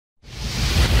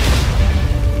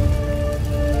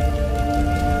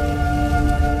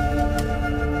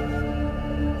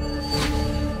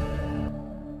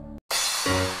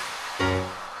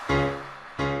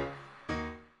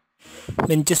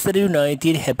Manchester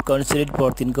United have conceded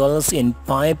 14 goals in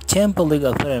 5 Champions League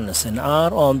appearances and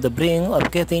are on the brink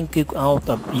of getting kicked out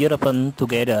of Europe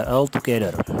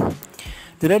altogether.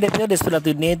 The Red Devils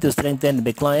desperately need to strengthen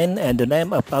the backline, and the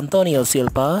name of Antonio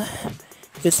Silva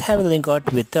is heavily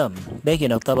linked with them. Back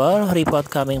in October, a report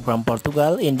coming from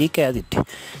Portugal indicated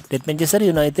that Manchester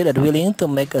United are willing to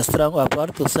make a strong offer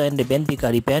to sign the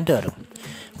Benfica defender,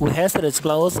 who has a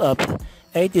clause of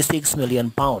 £86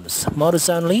 million. More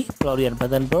recently, Florian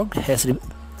Plettenberg has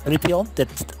revealed that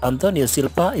Antonio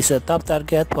Silva is a top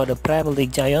target for the Premier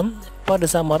League giant for the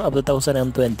summer of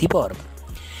 2024.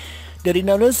 The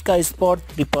renowned Sky Sport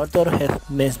reporter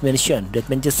has mentioned that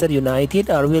Manchester United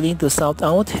are willing to sort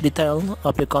out details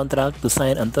of the contract to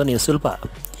sign Antonio Silva.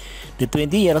 The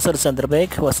 20-year-old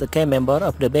centre-back was a key member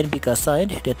of the Benfica side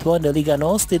that won the Liga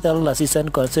NOS title last season,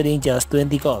 conceding just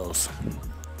 20 goals.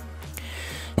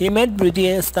 He made a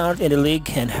brilliant start in the league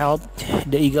and helped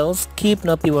the Eagles keep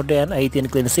no fewer than 18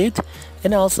 clean sheets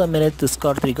and also managed to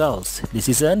score 3 goals. This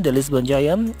season, the Lisbon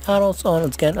Giants are also on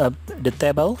the end of the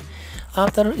table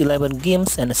after 11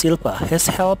 games, and Silva has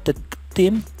helped the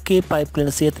team keep 5 clean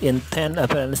sheets in 10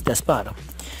 appearances thus far.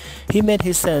 He made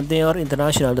his senior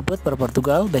international debut for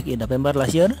Portugal back in November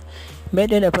last year,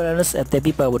 made an appearance at the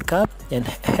FIFA World Cup, and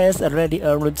has already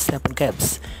earned 7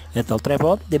 caps. At Old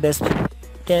Trafford, the best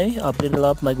days of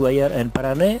Lindelof, Maguire, and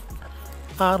Varane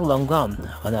are long gone.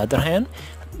 On the other hand,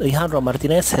 Alejandro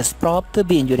Martinez has proved to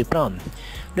be injury-prone.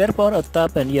 Therefore, a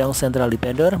top and young central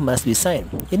defender must be signed.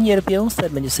 In your view,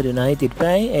 said Manchester United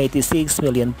pay £86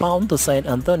 million to sign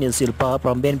Antonio Silva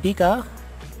from Benfica?